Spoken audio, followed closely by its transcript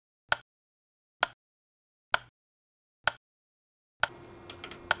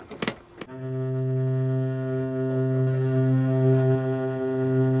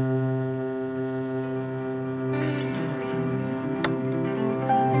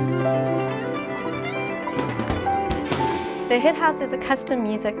The Hit House is a custom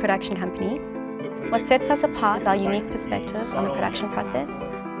music production company. What sets us apart is our unique perspective on the production process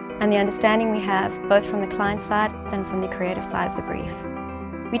and the understanding we have both from the client side and from the creative side of the brief.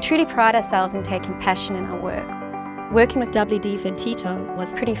 We truly pride ourselves in taking passion in our work. Working with WD VENTITO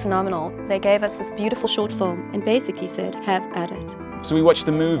was pretty phenomenal. They gave us this beautiful short film and basically said, have at it. So we watched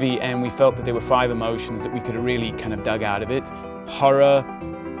the movie and we felt that there were 5 emotions that we could have really kind of dug out of it. Horror,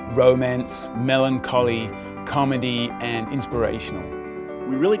 romance, melancholy, comedy, and inspirational.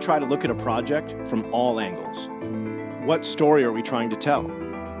 We really try to look at a project from all angles. What story are we trying to tell?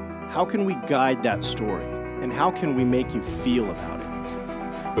 How can we guide that story? And how can we make you feel about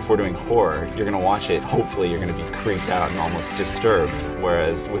it? If we're doing horror, you're going to watch it, hopefully you're going to be creeped out and almost disturbed,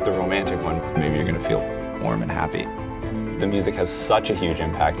 whereas with the romantic one, maybe you're going to feel warm and happy. The music has such a huge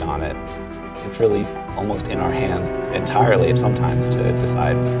impact on it. It's really almost in our hands entirely sometimes to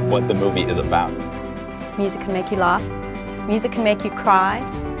decide what the movie is about. Music can make you laugh, music can make you cry,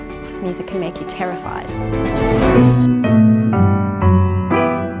 music can make you terrified.